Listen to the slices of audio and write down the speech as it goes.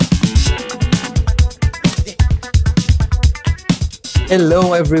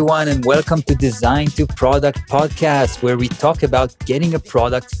Hello, everyone, and welcome to Design to Product podcast, where we talk about getting a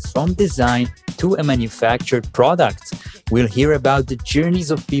product from design to a manufactured product. We'll hear about the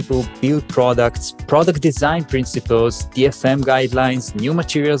journeys of people who build products, product design principles, DFM guidelines, new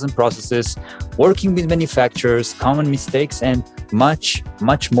materials and processes, working with manufacturers, common mistakes, and much,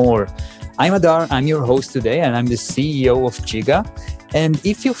 much more. I'm Adar, I'm your host today, and I'm the CEO of Giga. And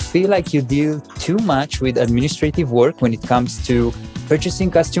if you feel like you deal too much with administrative work when it comes to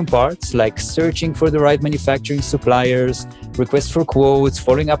purchasing custom parts, like searching for the right manufacturing suppliers, requests for quotes,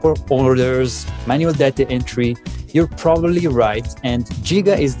 following up on orders, manual data entry, you're probably right, and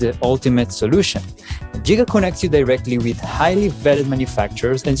Giga is the ultimate solution. Giga connects you directly with highly vetted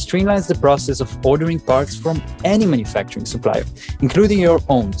manufacturers and streamlines the process of ordering parts from any manufacturing supplier, including your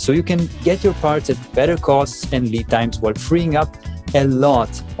own, so you can get your parts at better costs and lead times while freeing up a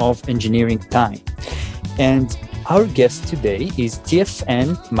lot of engineering time. And our guest today is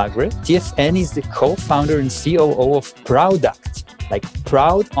TFN Magre. TFN is the co-founder and COO of Prouduct, like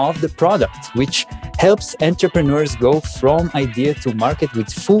proud of the product, which helps entrepreneurs go from idea to market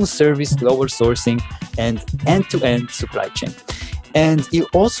with full service, global sourcing, and end-to-end supply chain. And he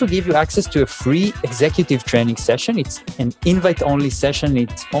also give you access to a free executive training session. It's an invite-only session.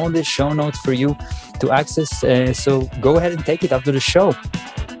 It's on the show notes for you to access. So go ahead and take it after the show.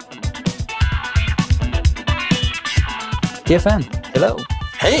 TFN, hello.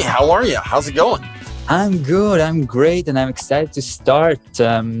 Hey, how are you? How's it going? I'm good. I'm great. And I'm excited to start.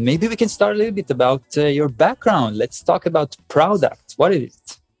 Maybe we can start a little bit about your background. Let's talk about Prouduct. What is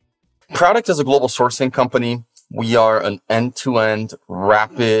it? Prouduct is a global sourcing company. We are an end-to-end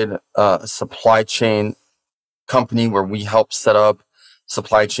rapid supply chain company where we help set up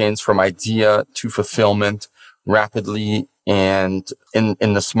supply chains from idea to fulfillment rapidly and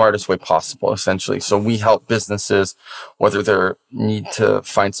in the smartest way possible, essentially. So we help businesses, whether they need to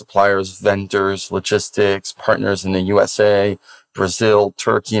find suppliers, vendors, logistics, partners in the USA, Brazil,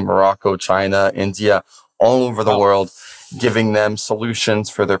 Turkey, Morocco, China, India, all over the world, giving them solutions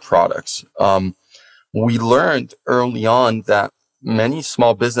for their products. We learned early on that many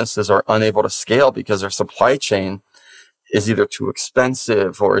small businesses are unable to scale because their supply chain is either too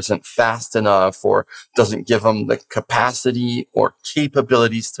expensive or isn't fast enough or doesn't give them the capacity or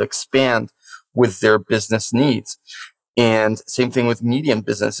capabilities to expand with their business needs. And same thing with medium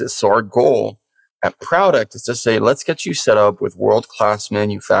businesses. So our goal at Prouduct is to say, let's get you set up with world-class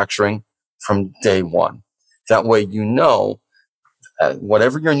manufacturing from day one. That way,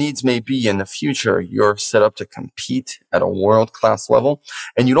 whatever your needs may be in the future, you're set up to compete at a world-class level.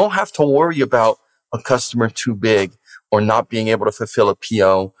 And you don't have to worry about a customer too big or not being able to fulfill a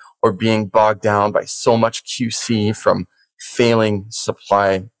PO or being bogged down by so much QC from failing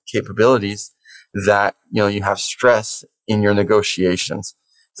supply capabilities that, you have stress in your negotiations.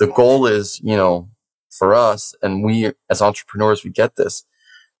 The goal is, for us, and we as entrepreneurs, we get this,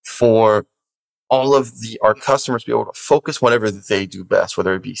 for all of our customers be able to focus whatever they do best,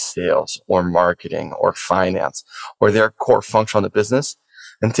 whether it be sales or marketing or finance or their core function on the business,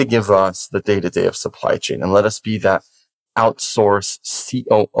 and to give us the day-to-day of supply chain and let us be that outsource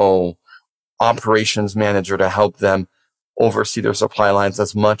COO operations manager to help them oversee their supply lines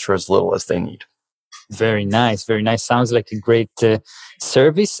as much or as little as they need. Very nice. Very nice. Sounds like a great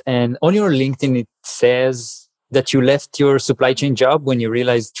service. And on your LinkedIn, it says that you left your supply chain job when you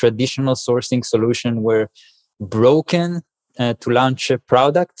realized traditional sourcing solutions were broken to launch a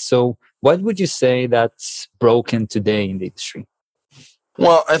product. So what would you say that's broken today in the industry?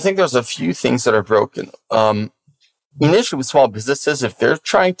 Well, I think there's a few things that are broken. Initially with small businesses, if they're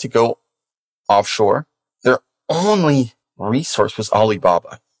trying to go offshore, their only resource was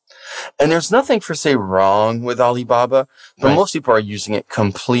Alibaba. And there's nothing per se wrong with Alibaba, but right. Most people are using it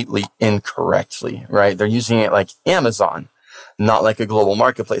completely incorrectly, right? They're using it like Amazon, not like a global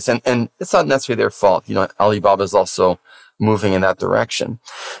marketplace. And it's not necessarily their fault. Alibaba is also moving in that direction.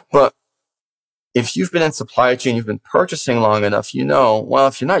 But if you've been in supply chain, you've been purchasing long enough, if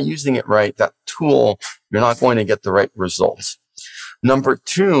you're not using it right, that tool, you're not going to get the right results. Number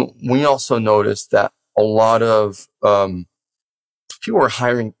two, we also noticed that a lot of people were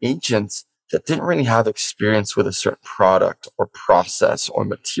hiring agents that didn't really have experience with a certain product or process or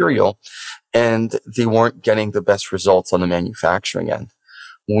material, and they weren't getting the best results on the manufacturing end.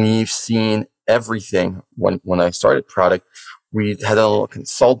 We've seen everything. When I started Prouduct, we had a little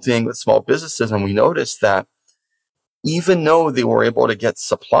consulting with small businesses, and we noticed that even though they were able to get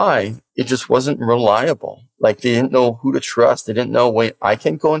supply, it just wasn't reliable. Like they didn't know who to trust. They didn't know, wait, I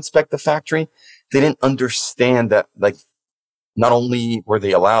can go inspect the factory. They didn't understand that, like, not only were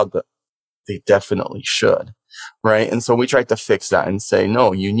they allowed, but they definitely should. right? And so we tried to fix that and say,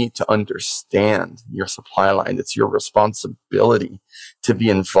 no, you need to understand your supply line. It's your responsibility to be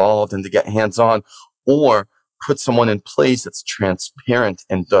involved and to get hands-on, or put someone in place that's transparent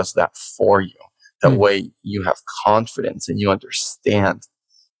and does that for you. That way you have confidence and you understand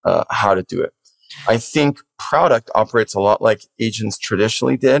how to do it. I think product operates a lot like agents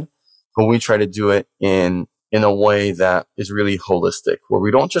traditionally did, but we try to do it in a way that is really holistic, where we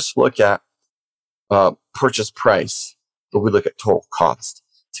don't just look at purchase price, but we look at total cost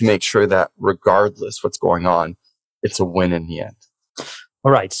to make sure that regardless what's going on, it's a win in the end.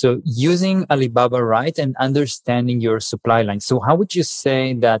 All right. So using Alibaba right and understanding your supply line. So how would you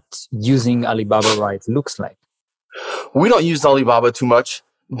say that using Alibaba right looks like? We don't use Alibaba too much,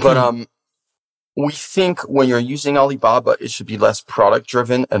 but we think when you're using Alibaba, it should be less product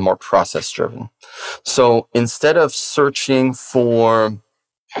driven and more process driven. So instead of searching for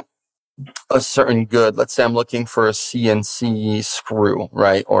a certain good, let's say I'm looking for a CNC screw,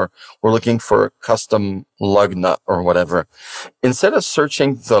 right? Or we're looking for a custom lug nut or whatever. Instead of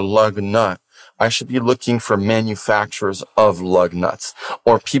searching the lug nut, I should be looking for manufacturers of lug nuts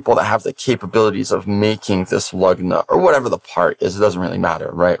or people that have the capabilities of making this lug nut or whatever the part is. It doesn't really matter,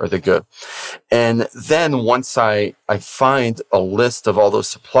 right? Or the good. And then once I find a list of all those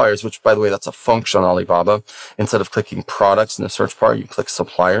suppliers, which by the way, that's a function on Alibaba. Instead of clicking products in the search bar, you click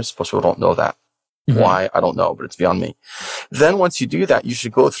suppliers. Most people don't know that. Why? I don't know, but it's beyond me. Then once you do that, you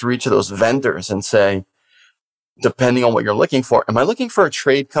should go through each of those vendors and say, depending on what you're looking for, am I looking for a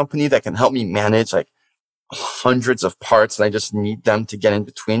trade company that can help me manage like hundreds of parts and I just need them to get in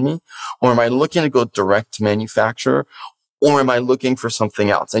between me? Or am I looking to go direct to manufacturer? Or am I looking for something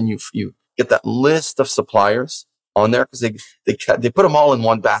else? And you get that list of suppliers on there because they put them all in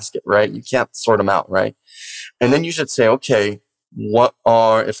one basket, right? You can't sort them out, right? And then you should say, okay,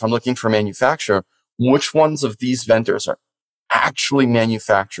 if I'm looking for manufacturer, which ones of these vendors are actually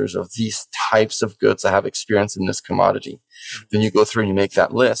manufacturers of these types of goods that have experience in this commodity? Then you go through and you make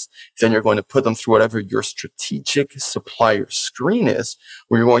that list. Then you're going to put them through whatever your strategic supplier screen is,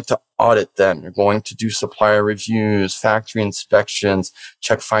 where you're going to audit them. You're going to do supplier reviews, factory inspections,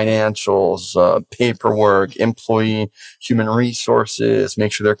 check financials, paperwork, employee, human resources,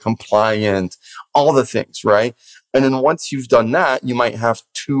 make sure they're compliant, all the things, right? And then once you've done that, you might have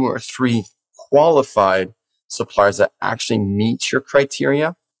 2 or 3 qualified suppliers that actually meet your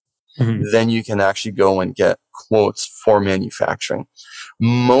criteria. Then you can actually go and get quotes for manufacturing.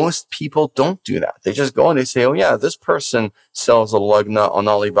 Most people don't do that. They just go and they say, oh yeah, this person sells a lug nut on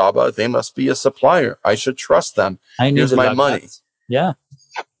Alibaba. They must be a supplier. I should trust them. Here's my money. Nuts. Yeah.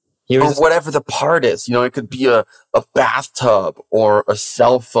 Or whatever the part is. You know, it could be a bathtub or a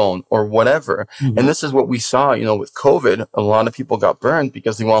cell phone or whatever. And this is what we saw, you know, with COVID. A lot of people got burned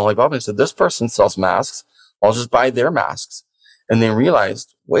because they went on Alibaba and said, this person sells masks. I'll just buy their masks. And they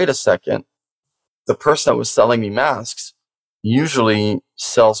realized, wait a second, the person that was selling me masks usually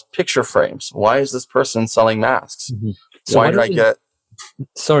sells picture frames. Why is this person selling masks? So why did I get...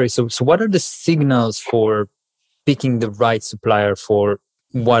 Sorry, so what are the signals for picking the right supplier for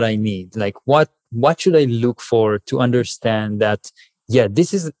what I need? Like what should I look for to understand that, yeah,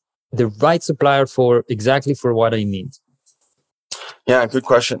 this is the right supplier for exactly for what I need? Yeah, good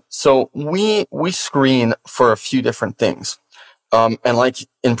question. So we screen for a few different things. And like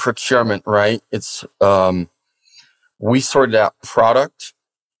in procurement, right? It's, we sorted out product,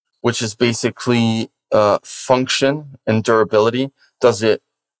 which is basically, function and durability. Does it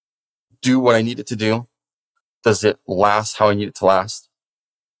do what I need it to do? Does it last how I need it to last?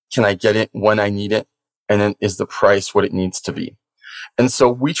 Can I get it when I need it? And then is the price what it needs to be? And so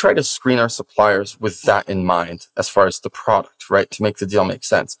we try to screen our suppliers with that in mind as far as the product, right? To make the deal make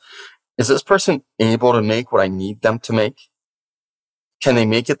sense. Is this person able to make what I need them to make? Can they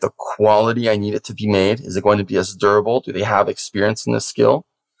make it the quality I need it to be made? Is it going to be as durable? Do they have experience in this skill?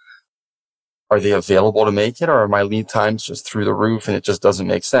 Are they available to make it? Or are my lead times just through the roof and it just doesn't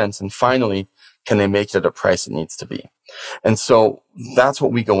make sense? And finally, can they make it at a price it needs to be? And so that's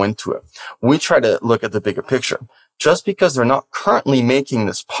what we go into it. We try to look at the bigger picture. Just because they're not currently making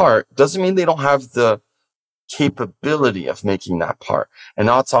this part doesn't mean they don't have the capability of making that part. And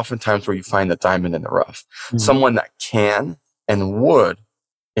that's oftentimes where you find the diamond in the rough. Someone that can and would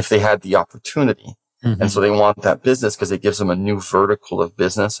if they had the opportunity. And so they want that business because it gives them a new vertical of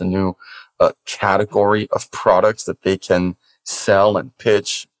business, a new category of products that they can sell and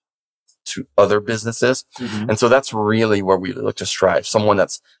pitch to other businesses. And so that's really where we look to strive. Someone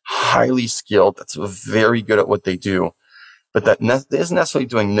that's highly skilled, that's very good at what they do, but that isn't necessarily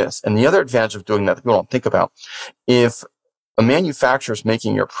doing this. And the other advantage of doing that people don't think about, if a manufacturer is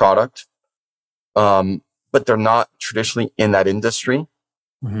making your product, but they're not traditionally in that industry,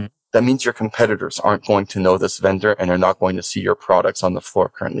 that means your competitors aren't going to know this vendor and are not going to see your products on the floor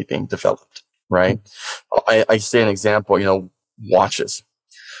currently being developed, right? I say an example, watches.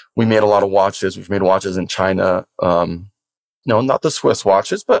 We made a lot of watches. We've made watches in China. No, not the Swiss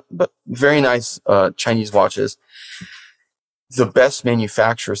watches, but very nice Chinese watches. The best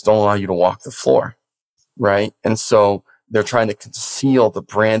manufacturers don't allow you to walk the floor, right? And so they're trying to conceal the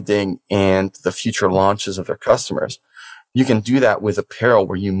branding and the future launches of their customers. You can do that with apparel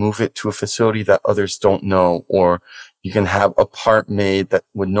where you move it to a facility that others don't know, or you can have a part made that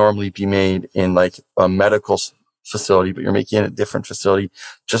would normally be made in like a medical facility, but you're making it a different facility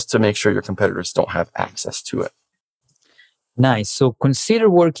just to make sure your competitors don't have access to it. Nice. So consider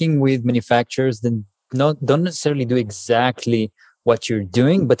working with manufacturers that don't necessarily do exactly what you're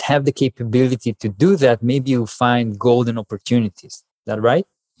doing, but have the capability to do that. Maybe you'll find golden opportunities. Is that right?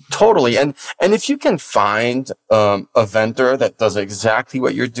 Totally. And if you can find a vendor that does exactly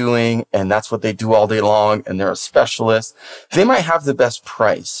what you're doing and that's what they do all day long and they're a specialist, they might have the best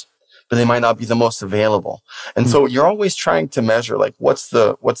price, but they might not be the most available. And so you're always trying to measure like what's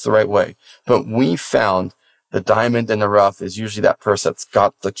the right way. But we found the diamond in the rough is usually that person that's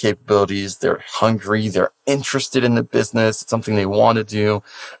got the capabilities, they're hungry, they're interested in the business, it's something they want to do,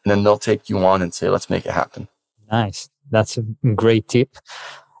 and then they'll take you on and say, let's make it happen. Nice. That's a great tip.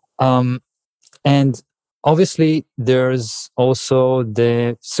 And obviously, there's also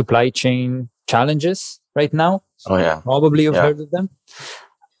the supply chain challenges right now. Oh, yeah. Probably you've heard of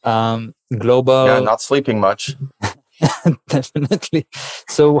them. Global. Yeah, not sleeping much. Definitely.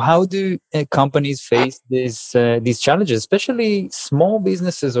 So how do companies face these challenges, especially small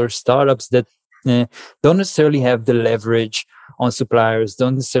businesses or startups that don't necessarily have the leverage on suppliers,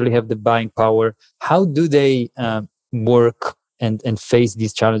 don't necessarily have the buying power? How do they work and face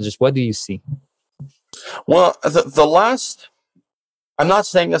these challenges? What do you see? Well, the last, I'm not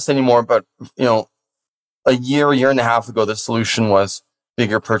saying this anymore, but a year and a half ago, the solution was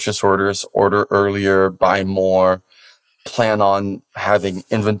bigger purchase orders, order earlier, buy more, plan on having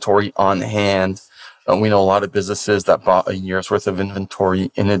inventory on hand. We know a lot of businesses that bought a year's worth of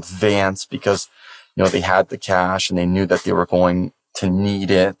inventory in advance because, they had the cash and they knew that they were going to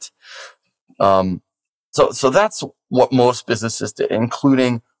need it. So that's what most businesses did,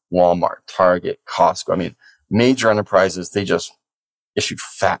 including Walmart, Target, Costco. I mean, major enterprises, they just issued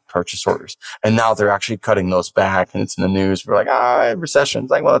fat purchase orders. And now they're actually cutting those back and it's in the news. We're like, recession.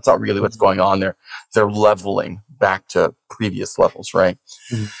 It's like, well, that's not really what's going on there. They're leveling back to previous levels, right?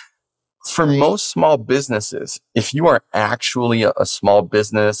 Mm-hmm. For most small businesses, if you are actually a small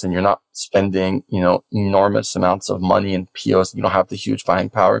business and you're not spending, enormous amounts of money in POs, you don't have the huge buying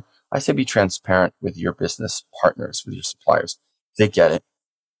power, I say be transparent with your business partners, with your suppliers. They get it.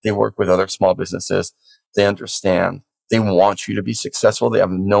 They work with other small businesses. They understand. They want you to be successful. They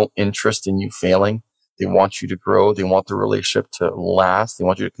have no interest in you failing. They want you to grow. They want the relationship to last. They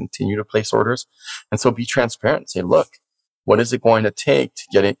want you to continue to place orders. And so be transparent. Say, look, what is it going to take to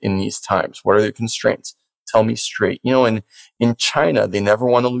get it in these times? What are the constraints? Tell me straight. In China, they never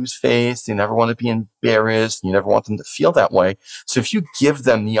want to lose face. They never want to be embarrassed. You never want them to feel that way. So if you give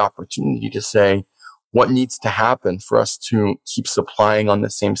them the opportunity to say, what needs to happen for us to keep supplying on the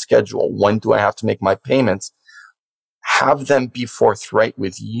same schedule? When do I have to make my payments? Have them be forthright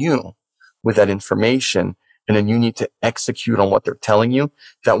with you with that information. And then you need to execute on what they're telling you.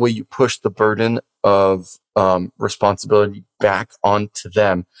 That way you push the burden of responsibility back onto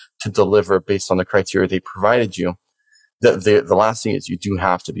them to deliver based on the criteria they provided you. The last thing is you do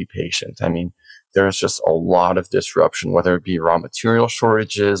have to be patient. I mean, there's just a lot of disruption, whether it be raw material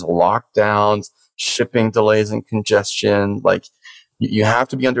shortages, lockdowns, shipping delays and congestion. Like you have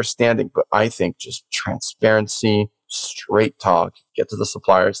to be understanding, but I think just transparency, straight talk, get to the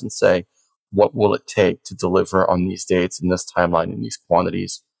suppliers and say, what will it take to deliver on these dates in this timeline, in these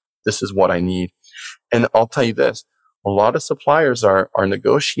quantities? This is what I need. And I'll tell you this, a lot of suppliers are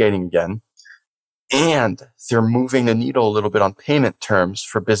negotiating again, and they're moving the needle a little bit on payment terms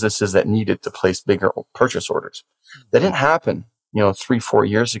for businesses that needed to place bigger purchase orders. That didn't happen, 3-4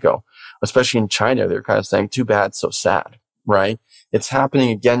 years ago, especially in China. They're kind of saying, too bad, so sad, right? It's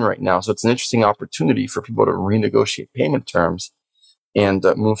happening again right now. So it's an interesting opportunity for people to renegotiate payment terms and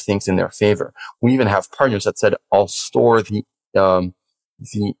move things in their favor. We even have partners that said, I'll store the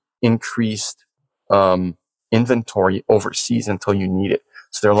increased inventory overseas until you need it.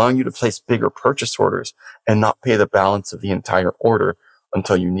 So they're allowing you to place bigger purchase orders and not pay the balance of the entire order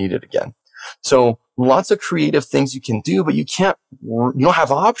until you need it again. So lots of creative things you can do, but you don't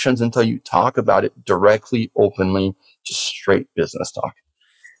have options until you talk about it directly, openly, just straight business talk.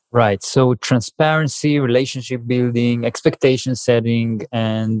 Right. So transparency, relationship building, expectation setting,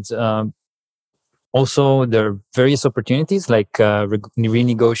 and also there are various opportunities like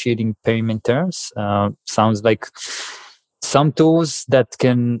renegotiating payment terms. Sounds like some tools that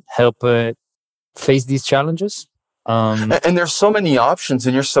can help face these challenges. And there's so many options,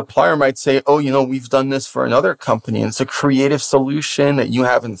 and your supplier might say, oh, we've done this for another company, and it's a creative solution that you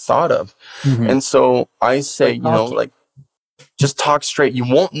haven't thought of. Mhm. And so I say, like, just talk straight. You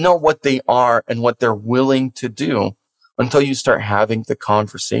won't know what they are and what they're willing to do until you start having the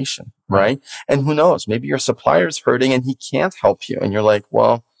conversation, right? And who knows, maybe your supplier's hurting and he can't help you. And you're like,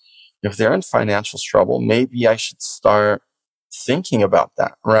 well, if they're in financial trouble, maybe I should start thinking about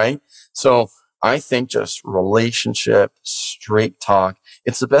that, right? So I think just relationship, straight talk,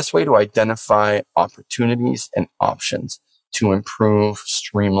 it's the best way to identify opportunities and options to improve,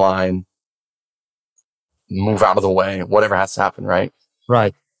 streamline, move out of the way, whatever has to happen, right?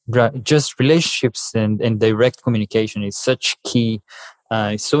 Right. Just relationships and direct communication is such key.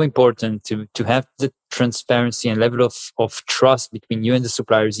 It's so important to have the transparency and level of trust between you and the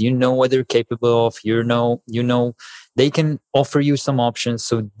suppliers. You know what they're capable of. You know they can offer you some options.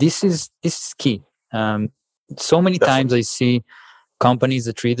 So this is key. So many times I see companies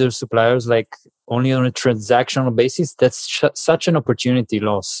that treat their suppliers like only on a transactional basis. That's such an opportunity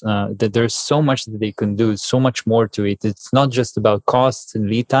loss. That there's so much that they can do, so much more to it. It's not just about costs and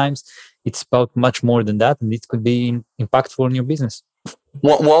lead times. It's about much more than that, and it could be impactful in your business.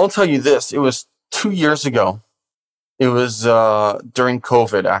 Well, I'll tell you this. It was 2 years ago. It was during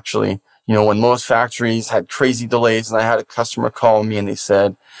COVID, actually. When most factories had crazy delays, and I had a customer call me and they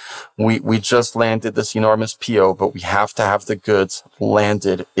said, we just landed this enormous PO, but we have to have the goods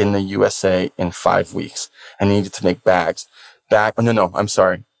landed in the USA in 5 weeks. I needed to make bags. I'm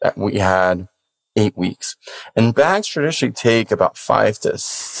sorry. We had 8 weeks. And bags traditionally take about 5 to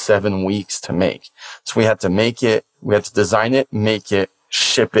 7 weeks to make. So we had to make it, we had to design it, make it,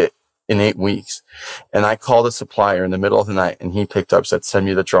 ship it in 8 weeks. And I called a supplier in the middle of the night and he picked up, said, send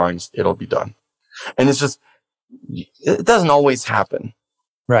me the drawings. It'll be done. And it's just, it doesn't always happen.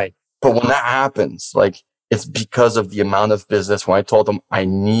 Right. But when that happens, like, it's because of the amount of business. When I told them, I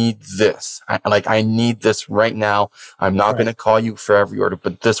need this, I need this right now. I'm not going to call you for every order,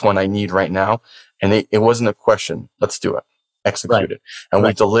 but this one I need right now. And it wasn't a question. Let's do it. Execute it. And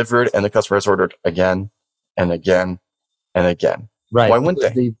we delivered, and the customer has ordered again and again and again. Right. Why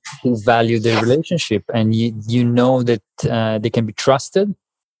wouldn't they? They value their relationship, and you know that they can be trusted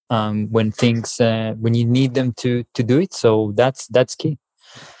when you need them to do it. So that's key.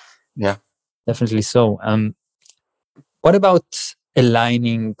 Yeah, definitely so. What about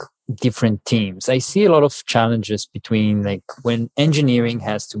aligning different teams? I see a lot of challenges between like when engineering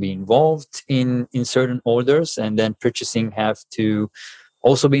has to be involved in certain orders, and then purchasing have to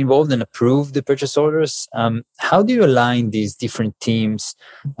also be involved and approve the purchase orders. How do you align these different teams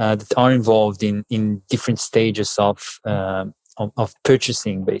that are involved in different stages of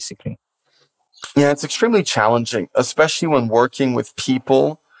purchasing, basically? Yeah, it's extremely challenging, especially when working with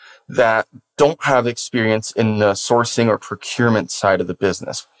people that don't have experience in the sourcing or procurement side of the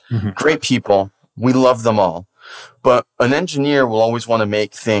business. Mm-hmm. Great people. We love them all. But an engineer will always want to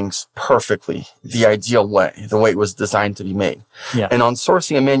make things perfectly, the ideal way, the way it was designed to be made. Yeah. And on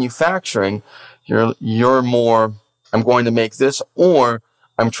sourcing and manufacturing, you're more, I'm going to make this, or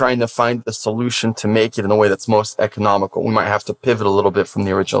I'm trying to find the solution to make it in a way that's most economical. We might have to pivot a little bit from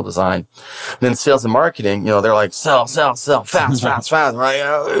the original design. And then sales and marketing, they're like, sell, fast,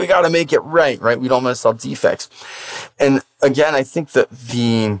 right? We got to make it right? We don't want to sell defects. And again, I think that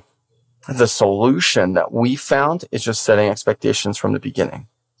the solution that we found is just setting expectations from the beginning.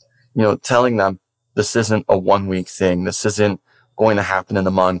 Telling them this isn't a 1 week thing. This isn't going to happen in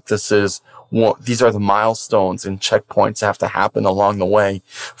a month. These are the milestones and checkpoints that have to happen along the way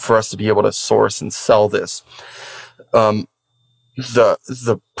for us to be able to source and sell this. The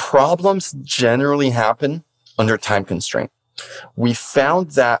problems generally happen under time constraint. We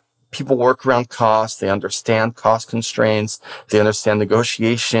found that people work around cost. They understand cost constraints. They understand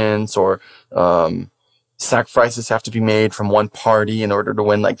negotiations or sacrifices have to be made from one party in order to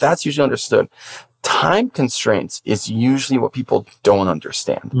win. Like, that's usually understood. Time constraints is usually what people don't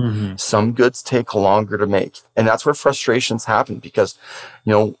understand. Mm-hmm. Some goods take longer to make. And that's where frustrations happen because,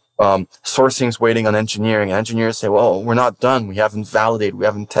 sourcing is waiting on engineering. And engineers say, well, we're not done. We haven't validated. We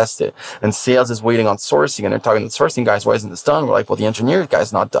haven't tested. And sales is waiting on sourcing. And they're talking to the sourcing guys, why isn't this done? We're like, well, the engineer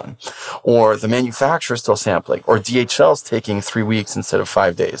guy's not done. Or the manufacturer's still sampling. Or DHL's taking 3 weeks instead of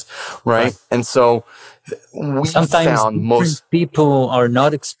 5 days. Right? And so We Sometimes found different people are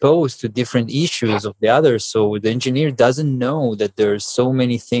not exposed to different issues of the others. So the engineer doesn't know that there's so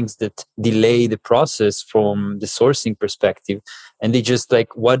many things that delay the process from the sourcing perspective. And they just like,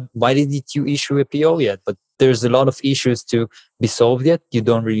 why didn't you issue a PO yet? But there's a lot of issues to be solved yet. You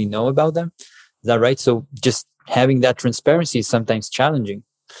don't really know about them. Is that right? So just having that transparency is sometimes challenging.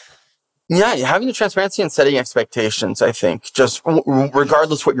 Yeah, having the transparency and setting expectations, I think, just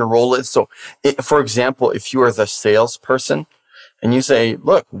regardless what your role is. So, for example, if you are the salesperson and you say,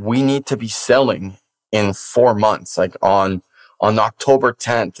 look, we need to be selling in 4 months, like on October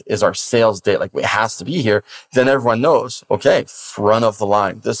 10th is our sales date, like it has to be here, then everyone knows, okay, front of the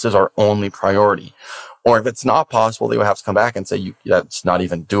line, this is our only priority. Or if it's not possible, they would have to come back and say, that's not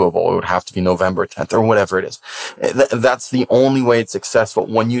even doable. It would have to be November 10th or whatever it is. That's the only way it's successful.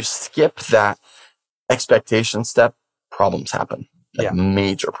 When you skip that expectation step, problems happen.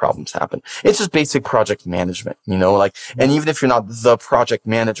 Major problems happen. It's just basic project management, and even if you're not the project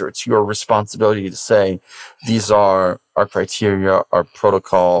manager, it's your responsibility to say, these are our criteria, our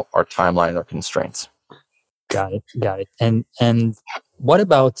protocol, our timeline, our constraints. Got it. And what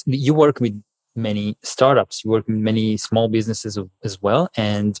about, you work with many startups, you work in many small businesses as well,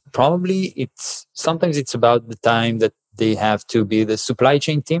 and probably sometimes it's about the time that they have to be the supply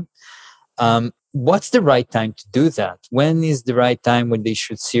chain team. What's the right time to do that? When is the right time when they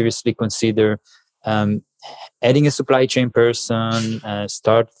should seriously consider adding a supply chain person,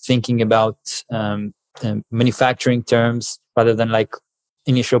 start thinking about manufacturing terms rather than like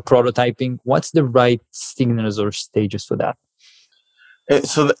initial prototyping? What's the right signals or stages for that?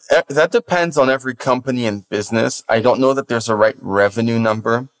 So that depends on every company and business. I don't know that there's a right revenue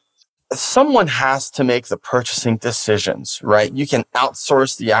number. Someone has to make the purchasing decisions, right? You can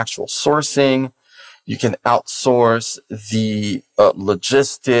outsource the actual sourcing. You can outsource the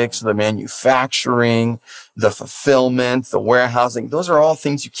logistics, the manufacturing, the fulfillment, the warehousing. Those are all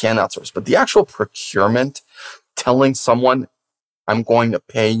things you can outsource. But the actual procurement, telling someone, I'm going to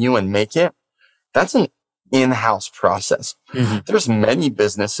pay you and make it, that's an in-house process. Mm-hmm. There's many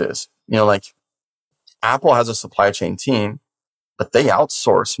businesses, like Apple has a supply chain team, but they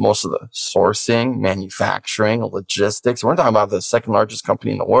outsource most of the sourcing, manufacturing, logistics. We're talking about the second largest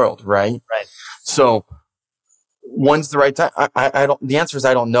company in the world, right? Right. So when's the right time? I don't, the answer is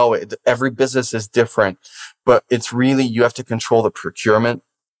I don't know. Every business is different, but it's really, you have to control the procurement,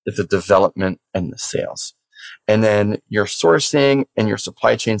 the development, and the sales. And then your sourcing and your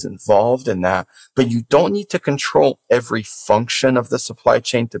supply chain's involved in that, but you don't need to control every function of the supply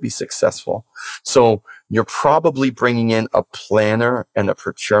chain to be successful. So you're probably bringing in a planner and a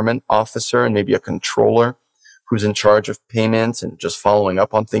procurement officer and maybe a controller who's in charge of payments and just following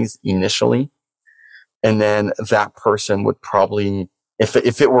up on things initially. And then that person would probably, if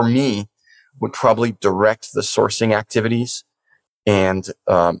it were me, would probably direct the sourcing activities and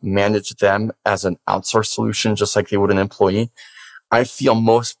manage them as an outsourced solution, just like they would an employee. I feel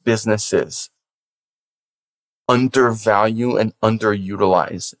most businesses undervalue and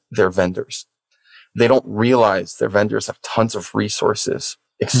underutilize their vendors. They don't realize their vendors have tons of resources,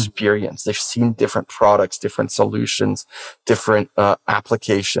 experience. They've seen different products, different solutions, different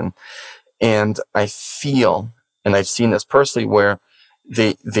application. And I feel, and I've seen this personally, where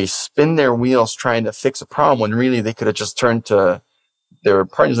they spin their wheels trying to fix a problem when really they could have just turned to their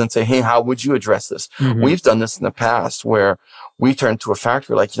partners and say, hey, how would you address this? Mm-hmm. We've done this in the past where we turn to a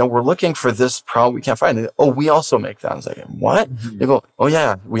factory like, we're looking for this problem we can't find. They go, oh, we also make that. I was like, what? Mm-hmm. They go, oh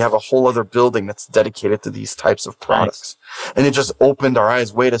yeah, we have a whole other building that's dedicated to these types of products. Nice. And it just opened our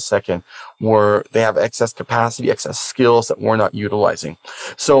eyes. Wait a second, where they have excess capacity, excess skills that we're not utilizing.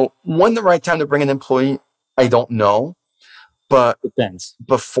 So when the right time to bring an employee, I don't know. But depends.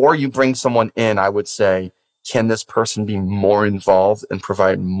 Before you bring someone in, I would say, can this person be more involved and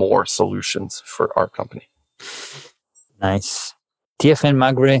provide more solutions for our company? Nice. TFN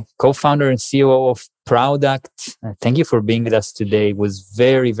Magre, co-founder and COO of Prouduct. Thank you for being with us today. It was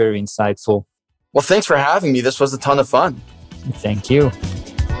very, very insightful. Well, thanks for having me. This was a ton of fun. Thank you.